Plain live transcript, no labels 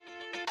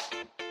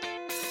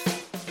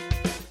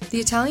The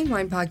Italian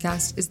Wine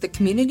Podcast is the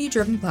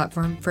community-driven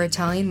platform for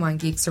Italian wine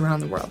geeks around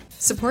the world.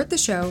 Support the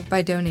show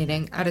by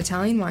donating at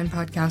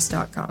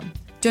ItalianWinePodcast.com.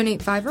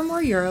 Donate €5 or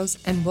more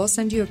and we'll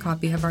send you a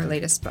copy of our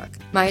latest book,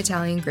 My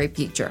Italian Grape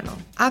Geek Journal,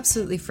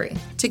 absolutely free.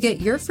 To get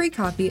your free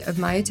copy of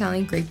My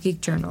Italian Grape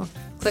Geek Journal,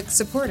 click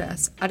Support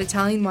Us at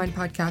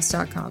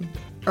ItalianWinePodcast.com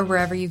or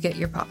wherever you get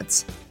your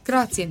pods.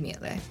 Grazie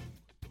mille.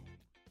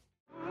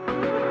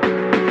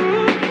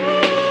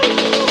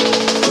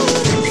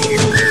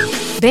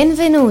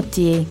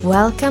 Benvenuti!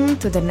 Welcome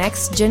to the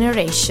next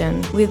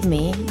generation with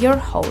me, your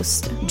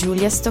host,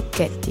 Giulia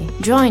Stocchetti.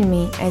 Join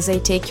me as I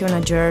take you on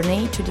a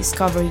journey to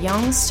discover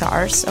young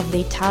stars of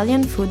the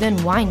Italian food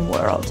and wine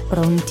world.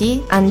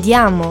 Pronti?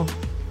 Andiamo!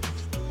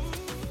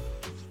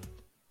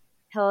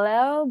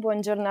 Hello,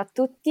 buongiorno a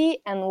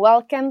tutti, and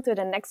welcome to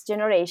the next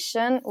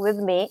generation with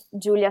me,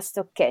 Giulia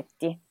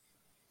Stocchetti.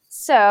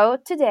 So,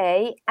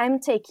 today I'm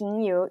taking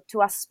you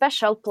to a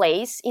special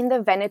place in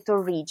the Veneto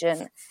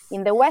region,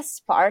 in the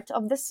west part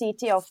of the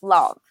city of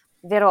love,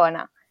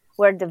 Verona,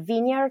 where the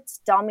vineyards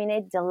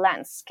dominate the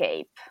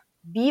landscape.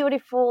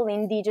 Beautiful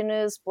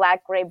indigenous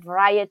black grape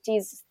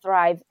varieties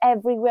thrive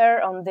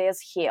everywhere on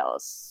these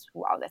hills.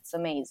 Wow, that's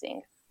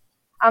amazing.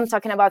 I'm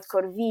talking about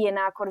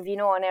Corvina,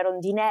 Corvinone,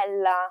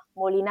 Rondinella,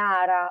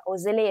 Molinara,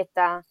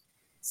 Oseleta.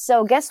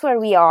 So, guess where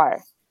we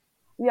are?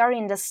 We are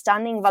in the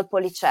stunning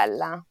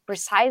Valpolicella.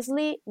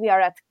 Precisely, we are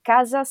at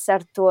Casa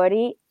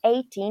Sartori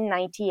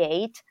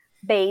 1898,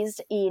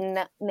 based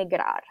in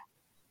Negrar.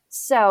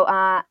 So,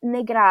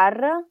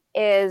 Negrar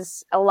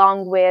is,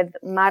 along with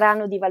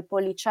Marano di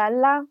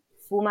Valpolicella,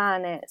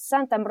 Fumane,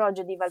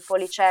 Sant'Ambrogio di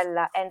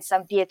Valpolicella, and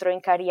San Pietro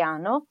in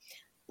Cariano,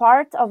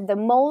 part of the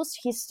most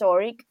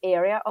historic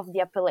area of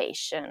the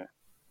appellation.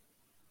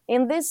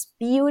 In this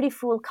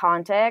beautiful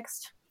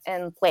context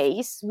and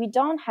place, we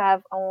don't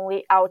have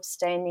only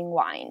outstanding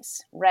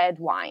wines, red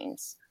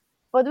wines,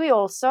 but we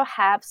also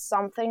have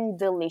something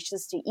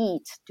delicious to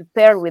eat to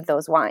pair with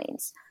those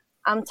wines.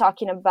 I'm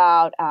talking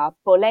about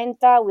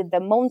polenta with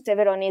the Monte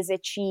Veronese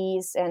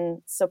cheese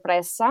and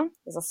soppressa,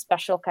 is a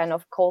special kind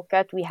of cold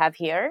cut we have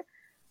here.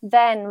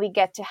 Then we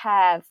get to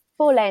have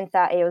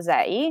polenta e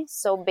osei,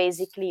 so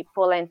basically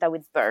polenta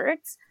with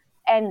birds,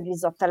 and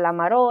risotto alla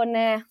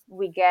marrone.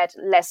 We get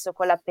lesso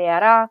con la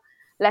peara.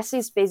 Lesso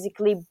is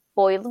basically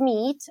boiled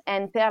meat,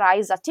 and peara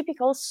is a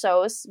typical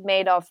sauce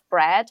made of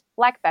bread,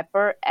 black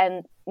pepper,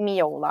 and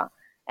miola.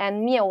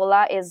 And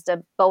miola is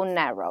the bone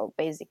marrow,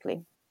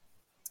 basically.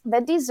 The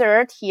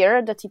dessert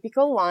here, the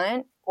typical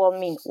one,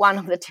 one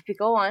of the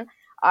typical one,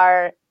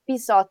 are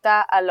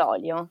pisotta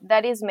all'olio.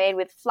 That is made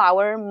with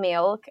flour,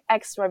 milk,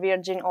 extra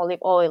virgin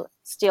olive oil,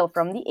 still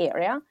from the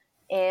area,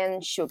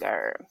 and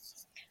sugar.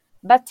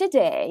 But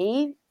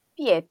today,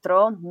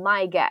 Pietro,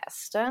 my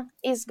guest,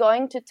 is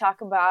going to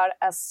talk about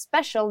a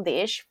special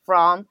dish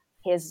from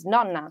his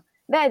nonna,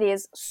 that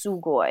is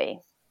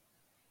sugoi.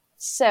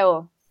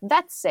 So,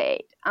 that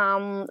said,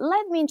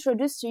 let me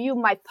introduce to you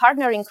my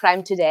partner in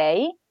crime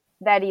today,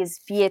 that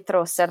is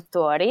Pietro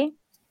Sartori.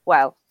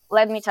 Well,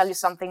 let me tell you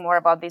something more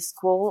about this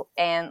cool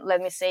and, let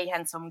me say,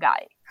 handsome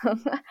guy.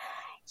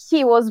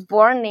 He was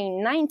born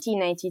in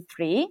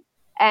 1993,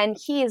 and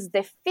he is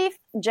the 5th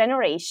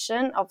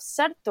generation of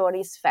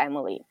Sartori's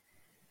family.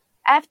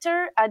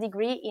 After a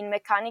degree in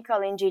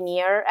mechanical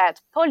engineer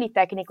at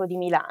Politecnico di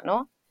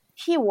Milano,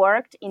 he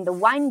worked in the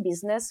wine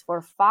business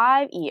for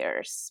 5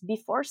 years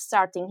before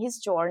starting his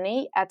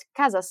journey at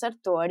Casa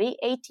Sartori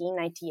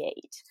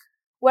 1898,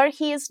 where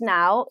he is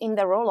now in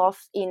the role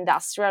of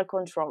industrial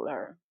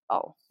controller.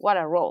 Oh, what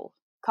a role.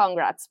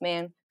 Congrats,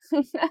 man.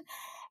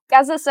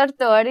 Casa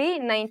Sartori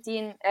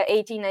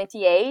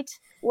 1898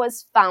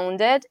 was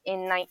founded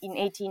in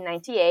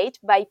 1898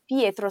 by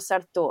Pietro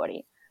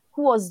Sartori,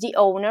 who was the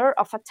owner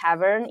of a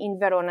tavern in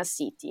Verona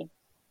city,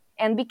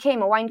 and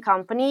became a wine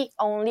company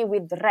only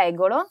with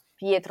Regolo,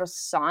 Pietro's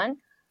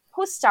son,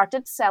 who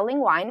started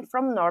selling wine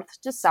from north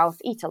to south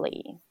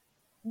Italy.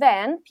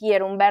 Then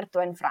Pier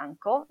Umberto and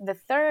Franco, the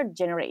 3rd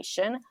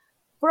generation,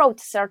 brought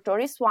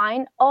Sartori's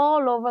wine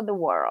all over the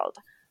world,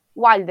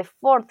 while the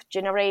 4th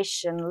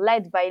generation,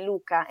 led by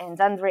Luca and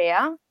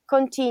Andrea,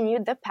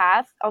 continued the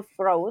path of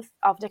growth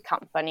of the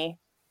company.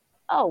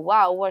 Oh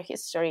wow, what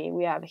history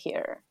we have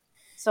here.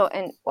 So,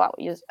 and wow,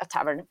 use a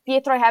tavern.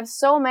 Pietro, I have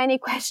so many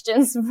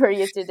questions for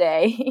you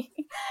today.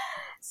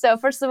 So,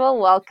 first of all,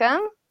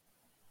 welcome.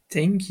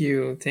 Thank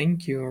you. I'm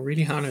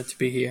really honored to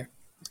be here.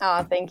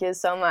 Oh, thank you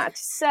so much.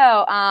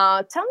 So,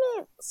 tell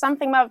me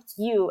something about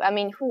you. I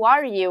mean, who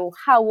are you?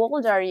 How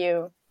old are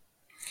you?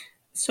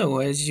 So,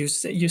 as you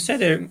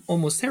said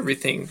almost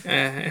everything.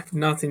 I have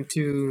nothing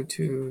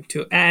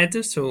to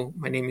add. So,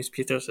 my name is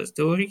Pietro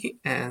Sartori,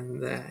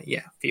 and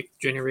 5th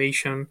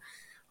generation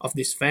of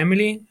this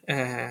family.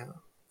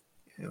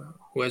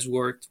 Who has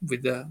worked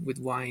with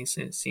wines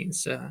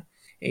since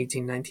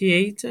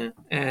 1898,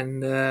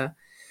 and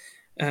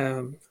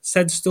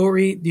sad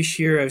story. This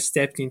year I've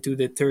stepped into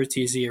the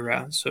 30s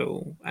era,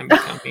 so I'm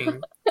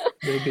becoming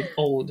a little bit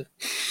old.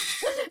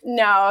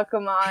 No,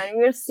 come on.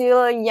 We're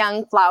still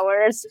young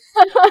flowers.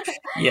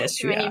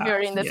 Yes, you Even if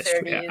you're have. in the Yes,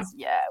 we have. 30s.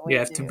 Yeah, You we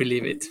have to do.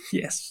 believe it.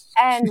 Yes.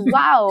 And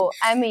wow,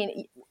 I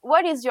mean,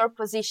 what is your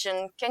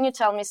position? Can you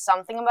tell me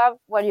something about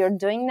what you're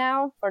doing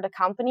now for the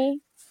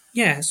company?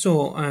 Yeah,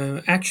 so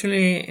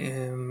actually,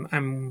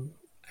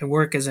 I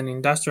work as an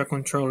industrial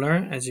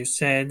controller, as you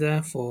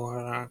said,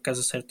 for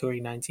Casa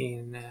Sartori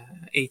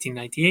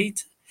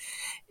 1898.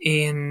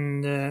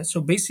 And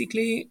so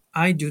basically,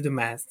 I do the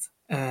math,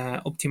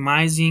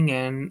 optimizing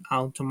and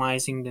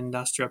automizing the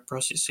industrial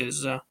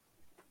processes.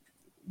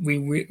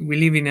 We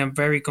live in a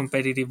very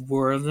competitive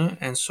world,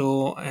 and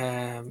so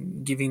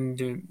giving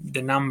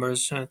the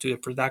numbers to the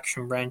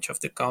production branch of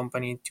the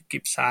company to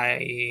keep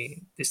high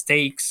the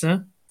stakes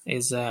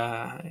is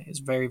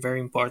very very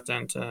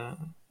important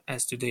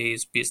as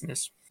today's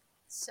business.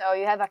 So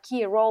you have a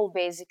key role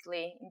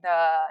basically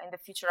in the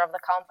future of the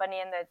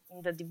company and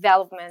in the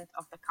development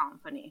of the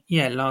company.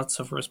 Yeah, lots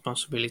of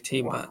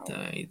responsibility, but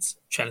Wow. it's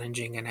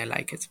challenging, and I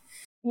like it.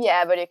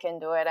 Yeah, but you can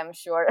do it, I'm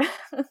sure.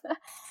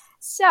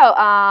 So,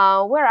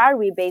 where are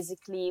we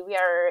basically? We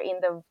are in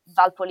the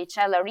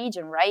Valpolicella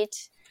region, right?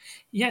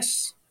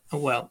 Yes.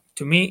 Well,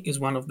 to me, is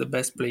one of the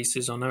best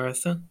places on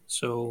earth.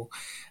 So,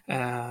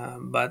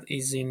 but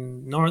is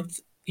in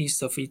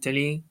northeast of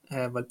Italy.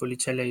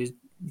 Valpolicella is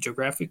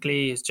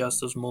geographically is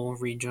just a small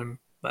region,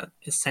 but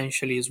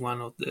essentially is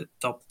one of the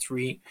top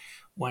three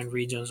wine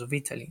regions of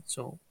Italy.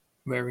 So,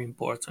 very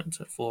important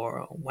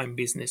for wine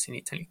business in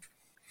Italy.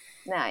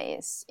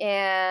 Nice.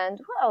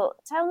 And well,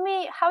 tell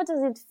me, how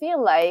does it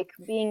feel like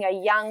being a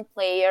young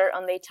player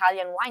on the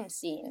Italian wine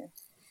scene?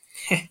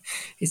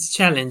 It's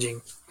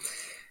challenging.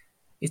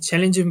 It's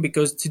challenging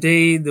because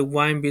today the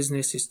wine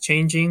business is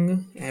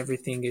changing.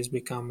 Everything is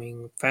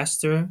becoming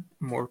faster,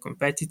 more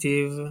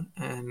competitive,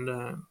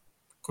 and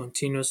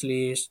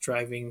continuously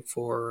striving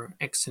for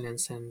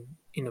excellence and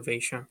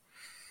innovation.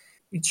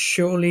 It's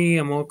surely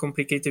a more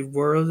complicated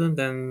world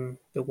than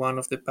the one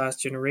of the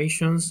past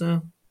generations,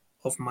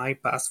 of my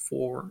past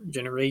four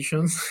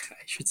generations,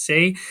 I should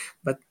say.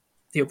 But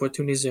the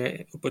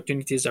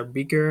opportunities are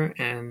bigger,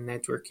 and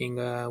networking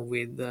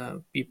with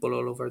people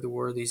all over the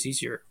world is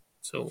easier.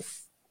 So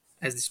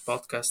as this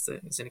podcast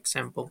is an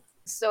example.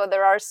 So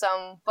there are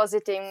some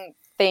positive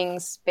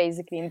things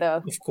basically in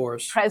the Of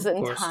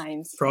present course,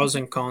 times. pros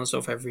and cons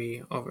of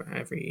every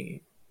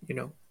you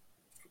know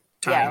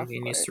Yeah, time of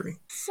in history.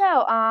 course.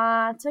 So,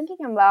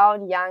 talking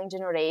about young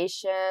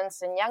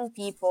generations and young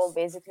people,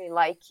 basically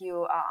like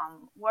you,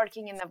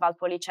 working in the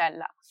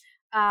Valpolicella.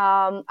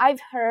 I've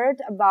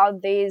heard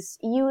about this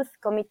youth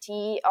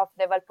committee of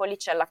the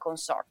Valpolicella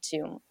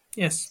Consortium.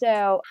 Yes.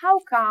 So, how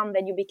come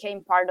that you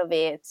became part of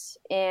it,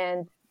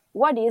 and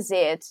what is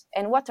it,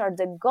 and what are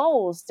the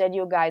goals that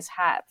you guys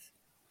have?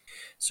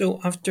 So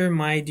after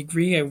my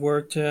degree, I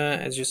worked,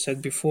 as you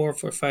said before,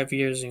 for 5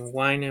 years in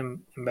wine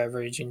and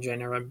beverage in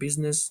general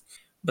business,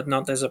 but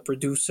not as a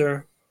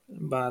producer,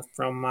 but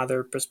from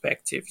other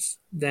perspectives.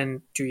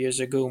 Then 2 years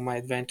ago, my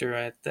adventure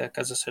at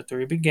Casa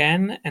Sartori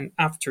began, and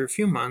after a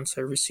few months,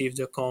 I received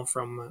a call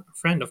from a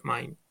friend of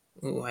mine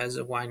who has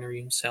a winery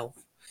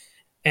himself.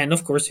 And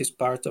of course, he's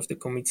part of the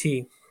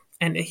committee.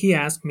 And he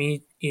asked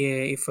me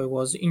if I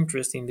was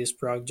interested in this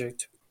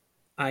project.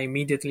 I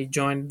immediately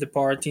joined the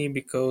party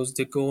because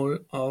the goal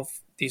of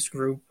this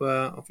group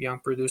of young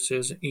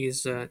producers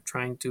is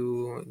trying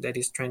to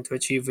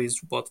achieve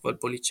is what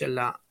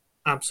Valpolicella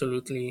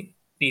absolutely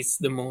needs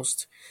the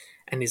most,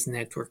 and is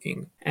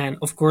networking. And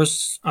of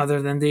course,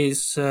 other than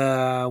this,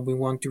 we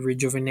want to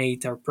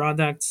rejuvenate our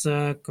products,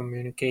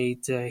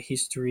 communicate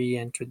history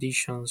and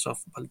traditions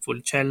of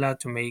Valpolicella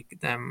to make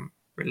them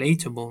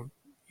relatable,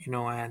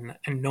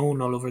 and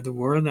known all over the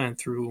world and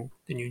through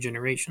the new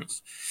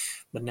generations.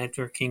 But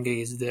networking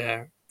is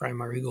the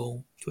primary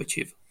goal to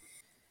achieve.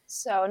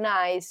 So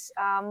nice.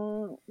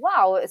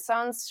 Wow, it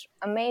sounds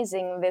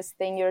amazing, this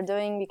thing you're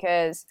doing,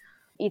 because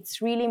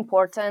it's really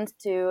important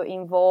to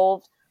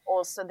involve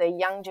also the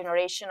young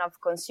generation of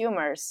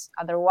consumers.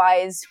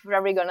 Otherwise, we're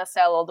never going to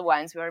sell all the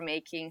wines we are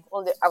making,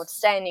 all the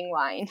outstanding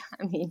wine,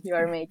 I mean, you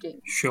are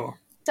making. Sure.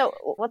 So,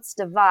 what's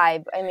the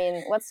vibe? I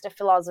mean, what's the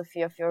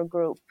philosophy of your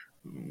group?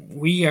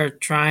 We are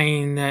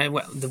trying,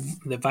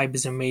 the vibe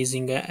is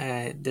amazing.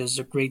 There's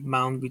a great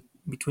bond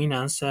between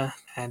us,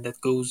 and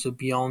that goes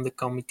beyond the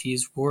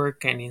committee's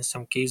work, and in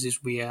some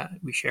cases, we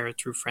share a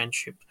true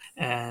friendship.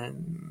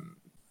 And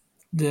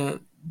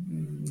the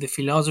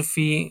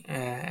philosophy,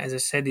 as I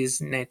said, is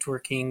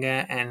networking,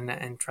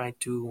 and try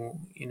to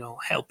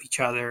help each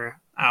other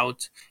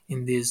out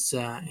in this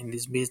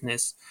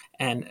business.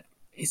 And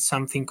it's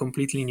something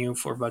completely new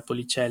for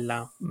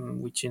Valpolicella,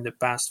 which in the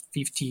past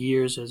 50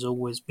 years has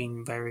always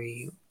been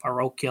very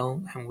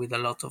parochial and with a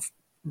lot of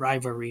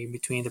rivalry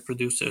between the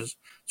producers.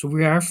 So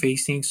we are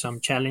facing some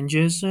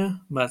challenges,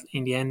 but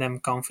in the end, I'm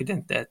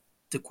confident that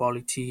the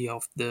quality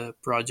of the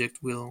project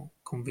will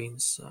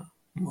convince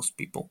most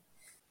people.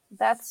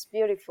 That's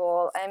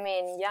beautiful. I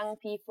mean, young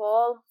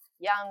people,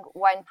 young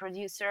wine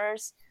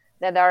producers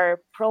that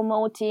are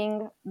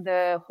promoting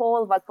the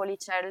whole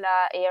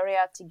Valpolicella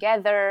area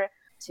together.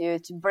 to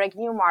break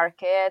new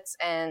markets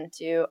and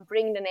to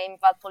bring the name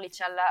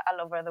Valpolicella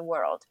all over the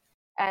world.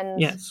 And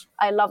Yes.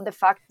 I love the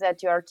fact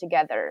that you are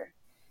together.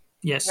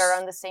 You're Yes.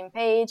 on the same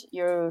page,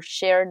 you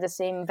share the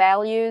same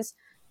values,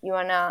 you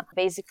want to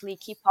basically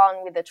keep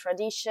on with the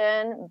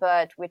tradition,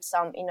 but with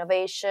some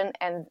innovation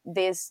and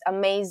this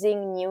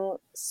amazing new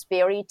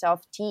spirit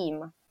of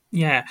team.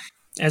 Yeah,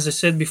 as I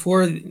said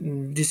before,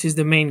 this is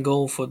the main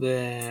goal for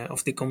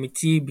the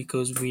committee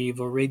because we've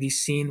already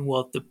seen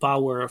what the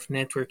power of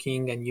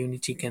networking and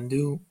unity can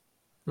do.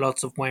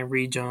 Lots of wine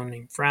region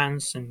in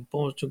France and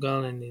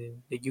Portugal and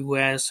in the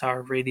US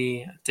are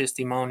already a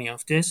testimony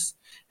of this.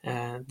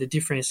 The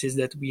difference is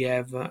that we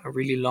have a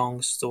really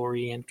long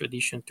story and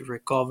tradition to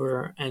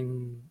recover,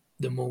 and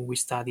the more we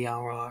study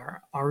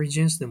our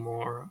origins, the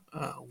more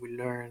we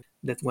learn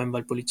that when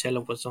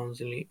Valpolicella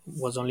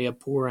was only a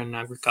poor and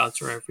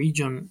agricultural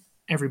region,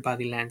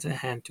 everybody lent a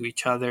hand to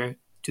each other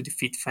to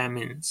defeat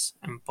famines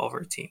and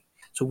poverty.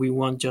 So we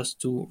want just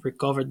to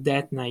recover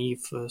that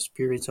naive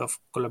spirit of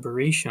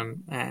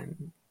collaboration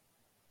and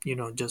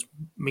just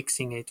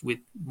mixing it with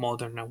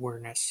modern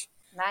awareness.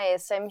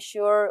 Nice. I'm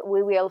sure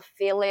we will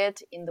feel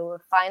it in the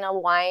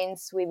final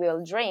wines we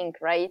will drink,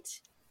 right?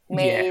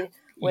 Yeah, Made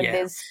with yeah,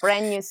 this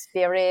brand new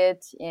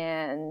spirit.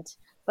 And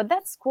but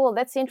that's cool.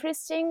 That's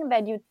interesting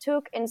that you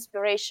took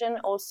inspiration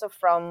also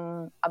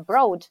from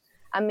abroad.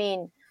 I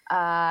mean,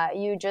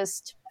 you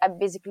just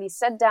basically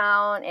sat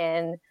down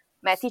and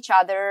met each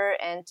other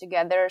and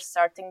together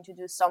starting to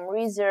do some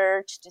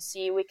research to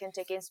see we can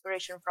take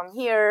inspiration from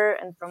here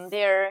and from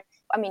there.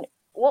 I mean,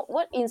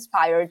 what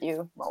inspired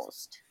you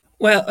most?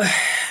 well,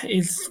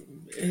 it's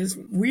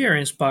we are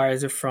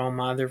inspired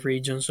from other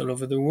regions all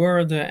over the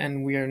world,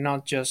 and we are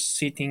not just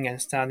sitting and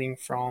studying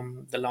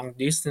from the long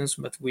distance,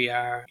 but we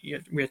are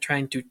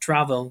trying to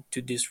travel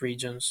to these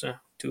regions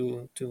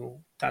to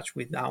touch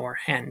with our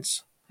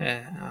hands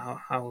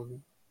how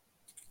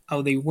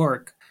they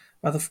work.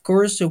 But of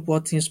course,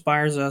 what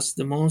inspires us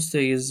the most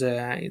is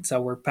it's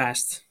our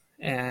past,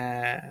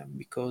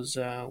 because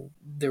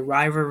the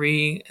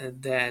rivalry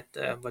that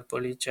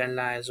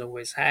Valpolicella has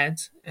always had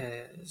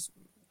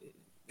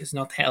is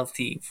not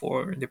healthy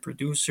for the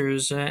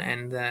producers,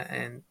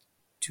 and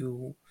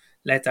to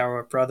let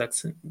our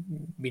products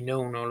be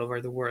known all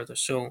over the world.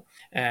 So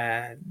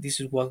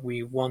this is what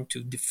we want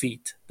to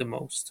defeat the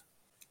most.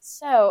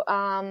 So,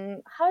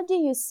 how do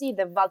you see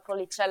the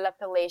Valpolicella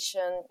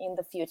appellation in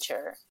the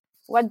future?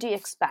 What do you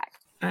expect?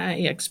 I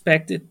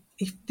expect that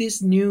if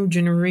this new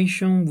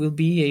generation will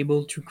be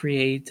able to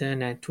create a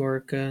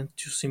network to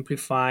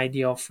simplify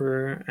the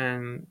offer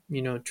and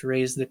to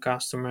raise the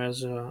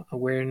customers'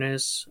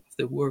 awareness of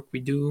the work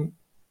we do,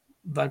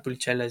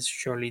 Valpolicella is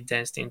surely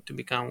destined to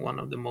become one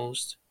of the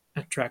most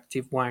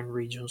attractive wine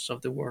regions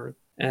of the world.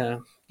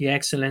 The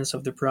excellence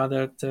of the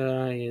product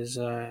is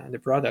the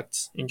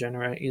products in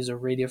general is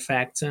already a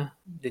fact.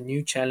 The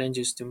new challenge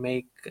is to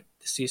make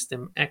the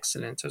system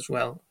excellent as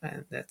well,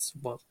 and that's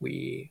what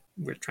we're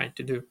trying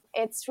to do.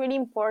 It's really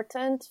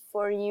important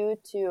for you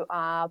to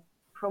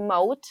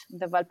promote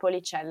the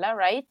Valpolicella,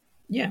 right?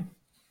 Yeah.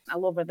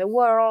 All over the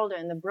world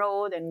and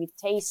abroad and with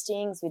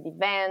tastings, with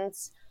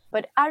events.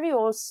 But are you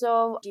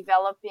also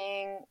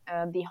developing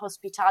the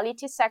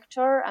hospitality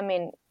sector? I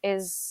mean,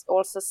 is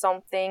also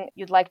something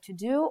you'd like to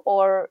do,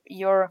 or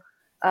you're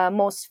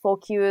most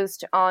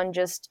focused on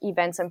just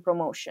events and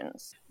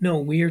promotions? No,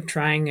 we are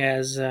trying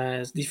as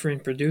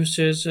different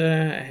producers.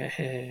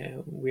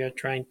 We are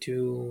trying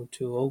to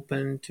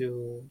open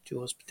to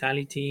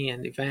hospitality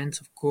and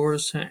events. Of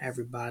course,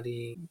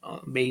 everybody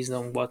based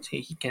on what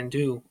he can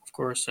do. Of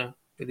course,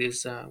 with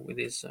his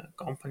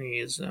company,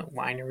 his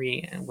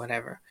winery and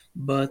whatever.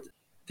 But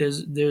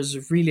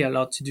there's really a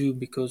lot to do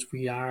because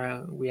we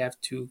have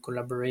to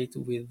collaborate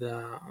with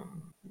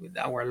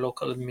our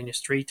local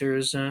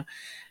administrators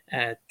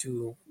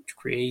to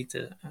create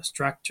a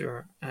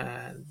structure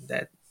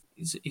that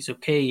is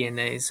okay and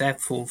is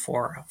helpful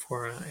for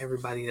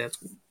everybody that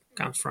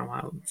comes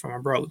from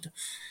abroad.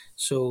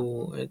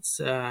 So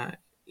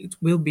it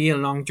will be a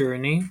long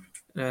journey,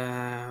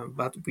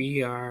 but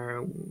we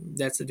are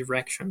that's the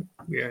direction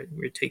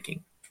we're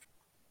taking.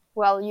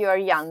 Well, you are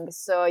young,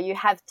 so you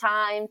have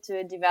time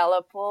to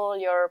develop all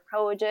your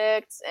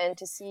projects and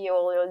to see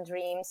all your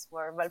dreams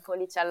for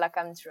Valpolicella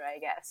come true, I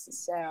guess.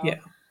 So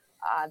Yeah.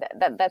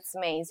 that's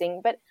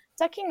amazing. But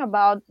talking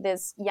about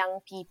these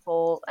young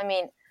people, I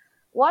mean,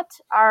 what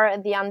are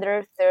the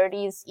under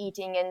 30s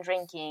eating and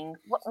drinking?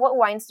 What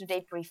wines do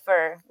they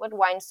prefer? What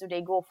wines do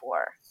they go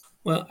for?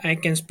 Well, I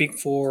can speak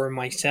for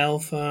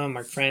myself,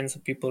 my friends, the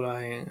people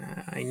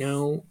I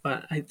know,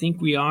 but I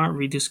think we are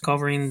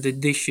rediscovering the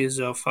dishes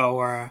of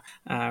our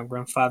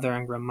grandfather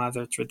and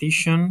grandmother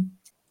tradition,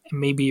 and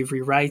maybe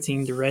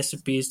rewriting the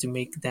recipes to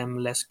make them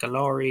less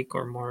caloric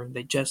or more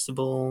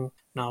digestible.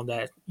 now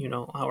that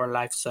our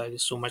lifestyle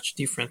is so much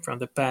different from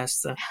the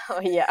past.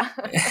 Oh yeah.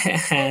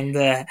 and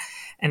uh,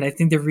 and I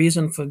think the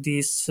reason for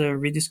this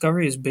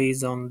rediscovery is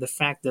based on the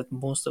fact that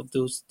most of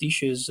those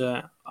dishes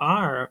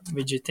are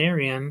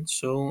vegetarian,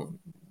 so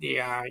they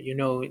are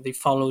they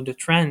follow the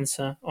trends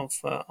of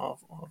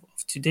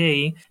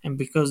today, and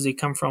because they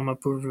come from a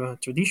poor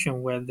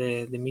tradition where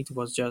the meat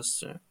was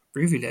just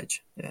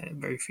privilege,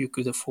 very few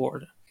could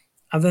afford.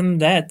 Other than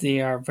that, they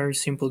are very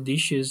simple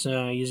dishes,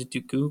 easy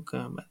to cook.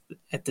 But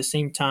at the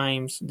same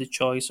time, the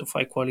choice of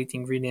high quality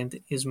ingredient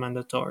is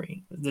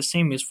mandatory. The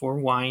same is for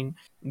wine,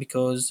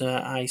 because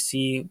I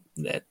see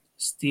that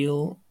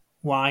still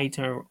white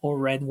or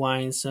red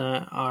wines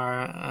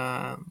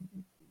are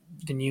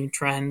the new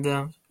trend.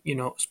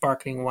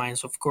 Sparkling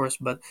wines, of course,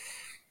 but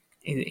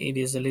it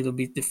is a little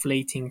bit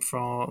deflating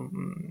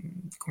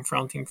from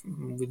confronting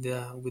with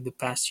the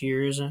past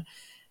years.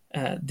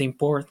 The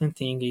important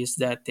thing is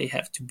that they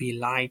have to be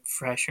light,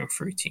 fresh, and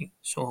fruity.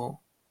 So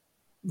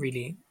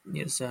really,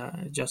 is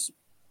just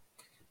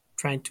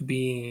trying to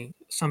be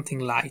something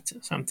light,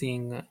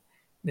 something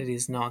that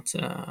is not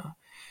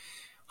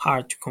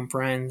hard to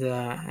comprehend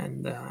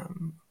and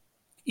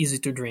easy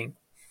to drink.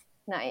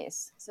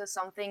 Nice. So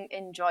something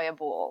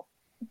enjoyable.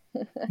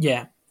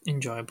 Yeah,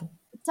 enjoyable.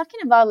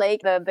 Talking about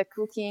like the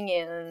cooking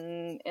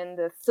and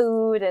the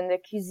food and the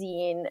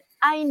cuisine,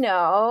 I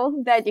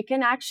know that you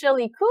can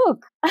actually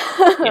cook,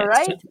 Yes,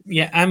 right?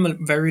 yeah.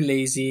 I'm very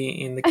lazy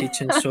in the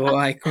kitchen, so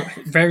I cook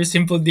very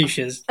simple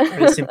dishes.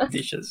 Very simple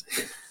dishes.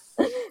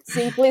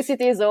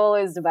 Simplicity is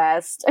always the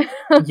best.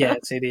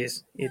 Yes, it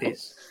is. It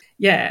is.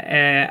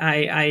 Yeah,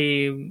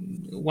 I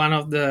one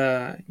of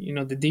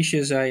the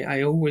dishes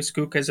I always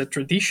cook as a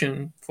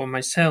tradition for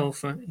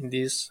myself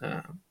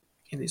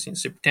in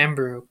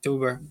September,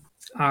 October,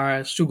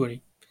 are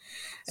sugoi.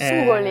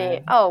 Sugoli.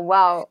 Uh, Oh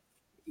wow.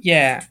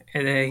 yeah,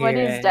 What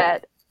is here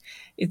that?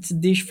 it's a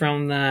dish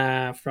from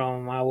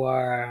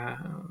our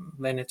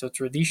Veneto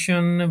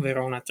tradition,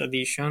 Verona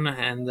tradition,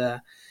 and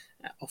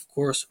of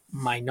course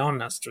my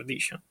nonna's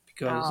tradition,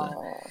 because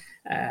Oh,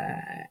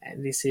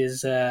 this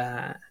is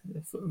to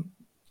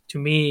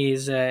me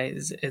is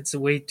it's a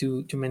way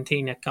to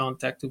maintain a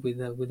contact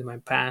with my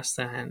past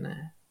and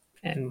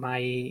my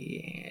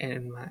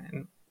and my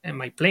and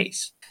my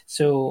place.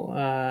 So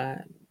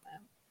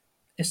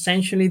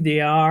essentially, they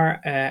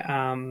are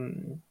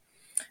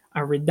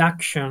a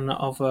reduction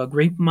of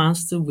grape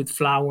must with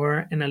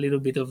flour and a little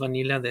bit of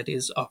vanilla that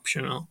is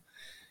optional.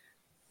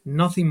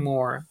 Nothing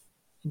more.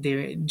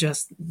 They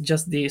just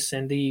this,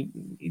 and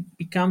it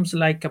becomes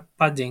like a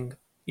pudding.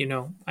 I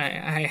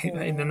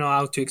don't mm. know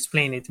how to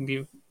explain it.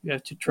 You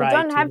have to You try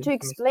don't have to. to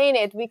explain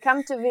it. We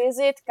come to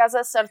visit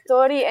Casa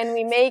Sartori and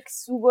we make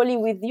sugoli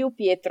with you,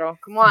 Pietro.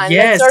 Come on,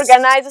 let's Yes,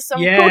 organize some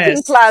cooking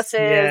yes, classes.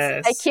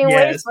 I yes, can't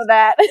wait yes, for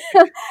that.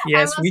 I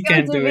yes. must We come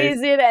can to do it.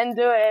 visit and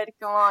do it.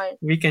 Come on.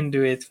 We can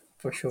do it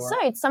for So sure.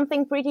 it's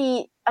something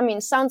pretty, I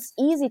mean, sounds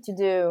easy to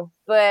do,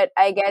 but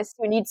I guess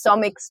you need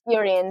some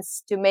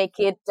experience to make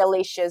it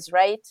delicious,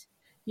 right?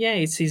 Yeah,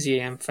 it's easy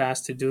and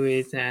fast to do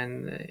it,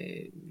 and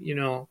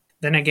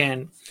then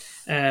again,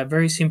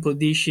 very simple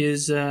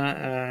dishes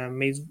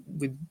made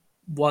with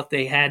what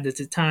they had at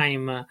the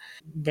time.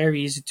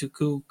 Very easy to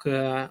cook,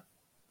 a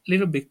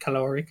little bit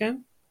caloric,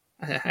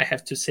 I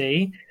have to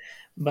say,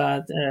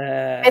 but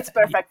It's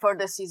perfect for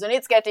the season.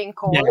 It's getting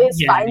cold. yeah,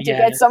 It's yeah, fine to yeah.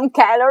 get some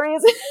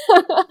calories.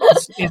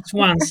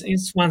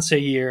 It's once a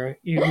year.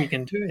 We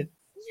can do it.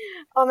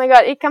 Oh my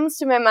god, it comes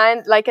to my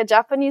mind like a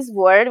Japanese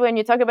word when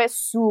you talk about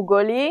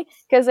sugoli,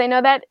 because I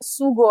know that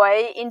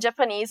sugoi in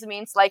Japanese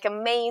means like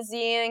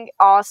amazing,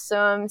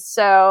 awesome.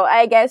 So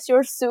I guess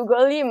your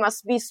sugoli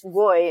must be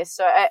sugoi.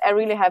 So I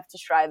really have to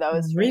try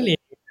those, really. Really,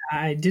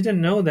 I didn't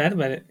know that,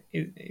 but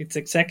it's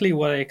exactly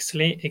what I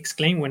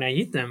exclaim when I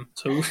eat them.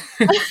 So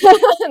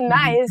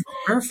Nice.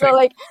 So, perfect.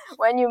 like,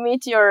 when you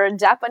meet your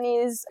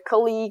Japanese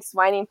colleagues,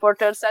 wine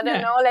importers, I don't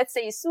Yeah. know, let's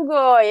say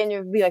sugoi, and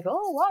you'll be like,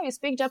 oh, wow, you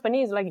speak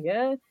Japanese. Like,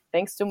 yeah,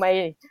 thanks to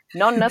my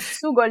nonna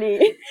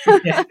sugoli.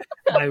 Yeah,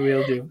 I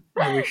will do.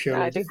 I will surely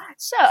Magic. do.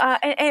 So,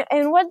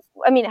 and what,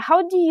 I mean,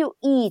 how do you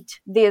eat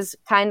this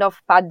kind of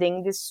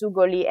pudding, this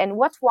sugoli, and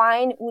what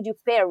wine would you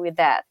pair with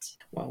that?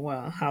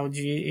 Well, how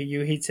do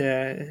you eat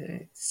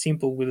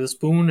simple with a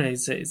spoon?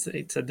 It's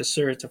a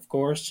dessert, of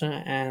course,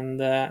 and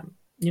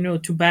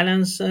to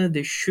balance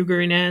the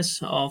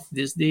sugariness of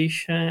this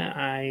dish,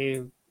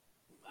 I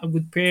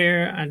would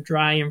pair a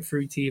dry and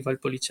fruity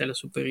Valpolicella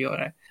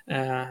Superiore.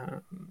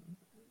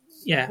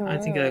 Yeah, I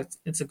think Mm.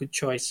 it's a good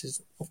choice.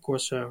 It's, of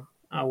course,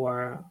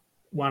 our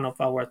one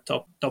of our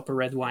top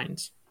red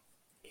wines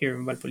here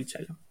in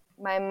Valpolicella.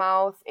 My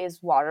mouth is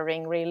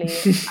watering, really.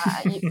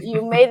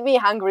 You made me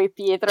hungry,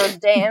 Pietro.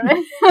 Damn.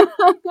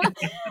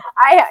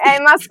 I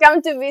must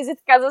come to visit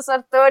Casa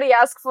Sartori,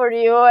 ask for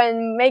you,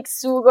 and make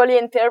sugoli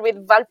and pair with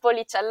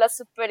Valpolicella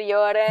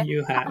Superiore.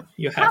 You have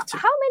to.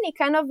 How many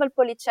kind of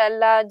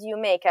Valpolicella do you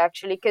make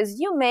actually? Because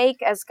you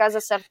make as Casa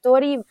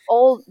Sartori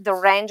all the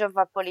range of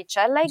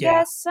Valpolicella, I Yeah,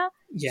 guess.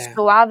 yeah,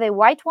 Soave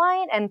white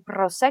wine and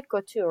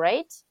Prosecco too,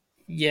 right?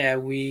 Yeah,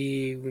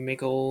 we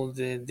make all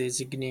the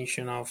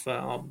designation of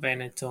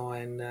Veneto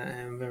and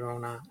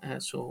Verona,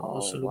 so Oh,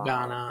 also wow.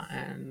 Lugana,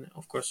 and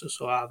of course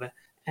also Ave.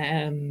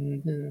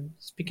 And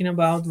speaking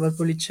about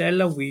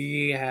Valpolicella,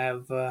 we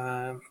have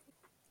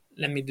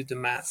let me do the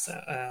math.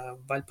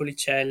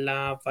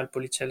 Valpolicella,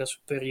 Valpolicella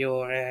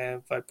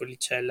Superiore,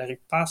 Valpolicella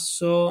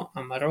Ripasso,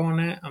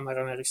 Amarone,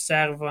 Amarone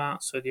Riserva.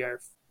 So there are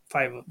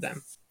five of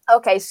them.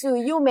 Okay, so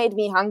you made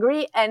me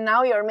hungry and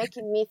now you're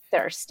making me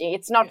thirsty.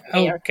 It's not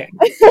fair. Okay,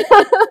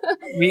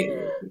 we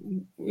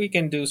we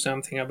can do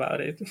something about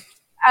it.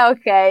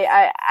 Okay,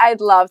 I'd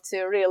love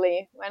to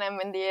really. When I'm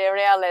in the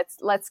area,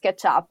 let's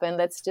catch up and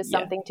let's do Yeah.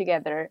 something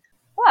together.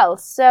 Well,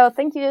 so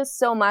thank you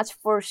so much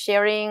for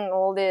sharing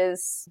all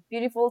these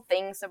beautiful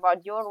things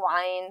about your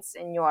wines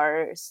and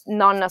your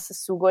nonna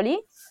Sasugoli.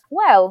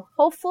 Well,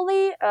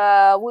 hopefully,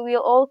 we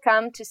will all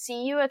come to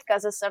see you at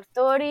Casa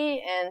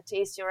Sartori and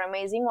taste your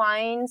amazing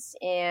wines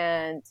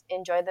and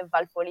enjoy the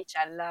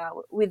Valpolicella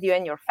with you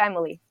and your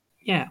family.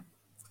 Yeah,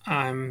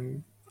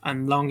 I'm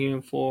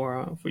longing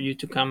for you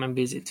to come and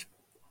visit,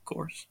 of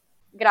course.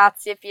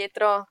 Grazie,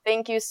 Pietro.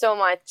 Thank you so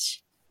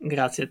much.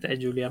 Grazie a te,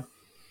 Giulia.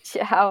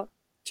 Ciao.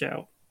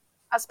 Ciao.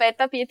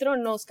 Aspetta, Pietro,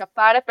 non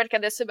scappare perché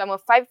adesso abbiamo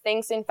 5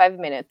 things in 5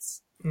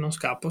 minutes. Non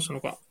scappo, sono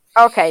qua.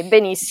 Ok,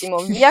 benissimo.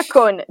 Via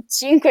con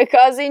 5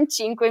 cose in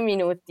 5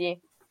 minuti.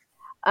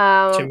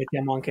 Ci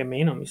mettiamo anche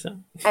meno, mi sa.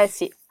 Eh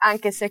sì,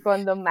 anche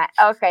secondo me.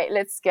 Ok,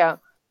 let's go.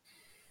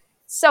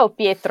 So,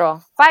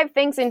 Pietro, 5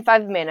 things in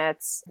 5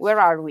 minutes. Where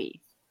are we?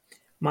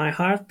 My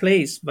heart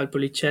place,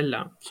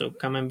 Valpolicella. So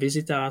come and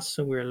visit us.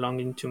 We're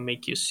longing to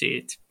make you see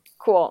it.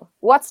 Cool.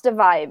 What's the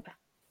vibe?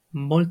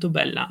 Molto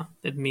bella.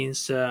 That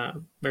means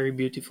very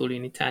beautiful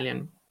in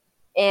Italian.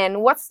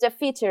 And what's the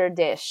feature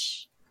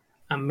dish?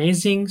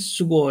 Amazing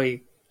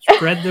sugoi.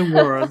 Spread the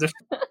word.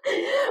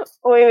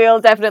 We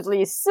will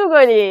definitely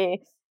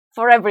sugoli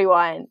for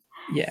everyone.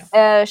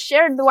 Yeah.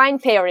 Shared wine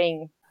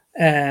pairing.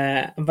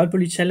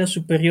 Valpolicella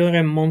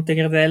Superiore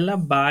Montegradella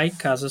by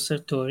Casa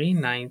Sartori,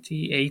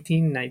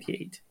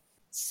 1898.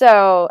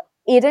 So,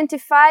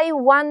 identify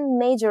one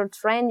major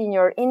trend in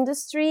your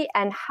industry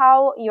and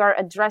how you are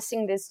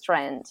addressing this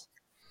trend.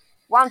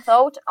 One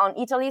thought on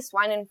Italy's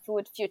wine and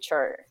food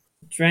future.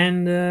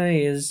 Trend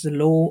is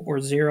low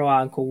or zero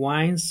alcohol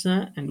wines,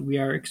 and we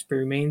are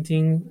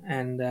experimenting.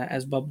 And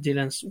as Bob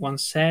Dylan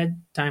once said,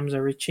 times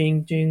are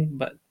changing,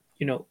 but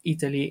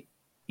Italy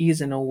is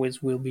and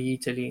always will be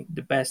Italy,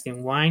 the best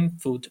in wine,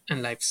 food,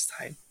 and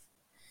lifestyle.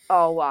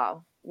 Oh,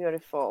 wow.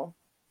 Beautiful.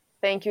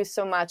 Thank you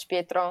so much,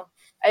 Pietro.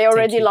 I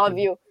already love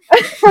you.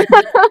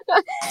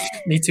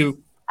 Me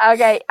too.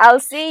 Okay,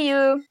 I'll see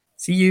you.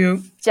 See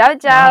you. Ciao,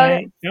 ciao.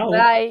 Bye. Ciao.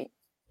 Bye.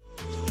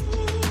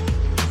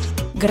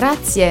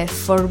 Grazie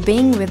for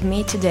being with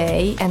me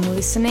today and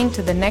listening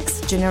to the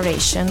next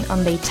generation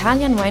on the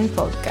Italian Wine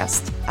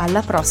Podcast.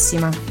 Alla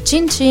prossima.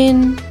 Cin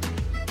cin!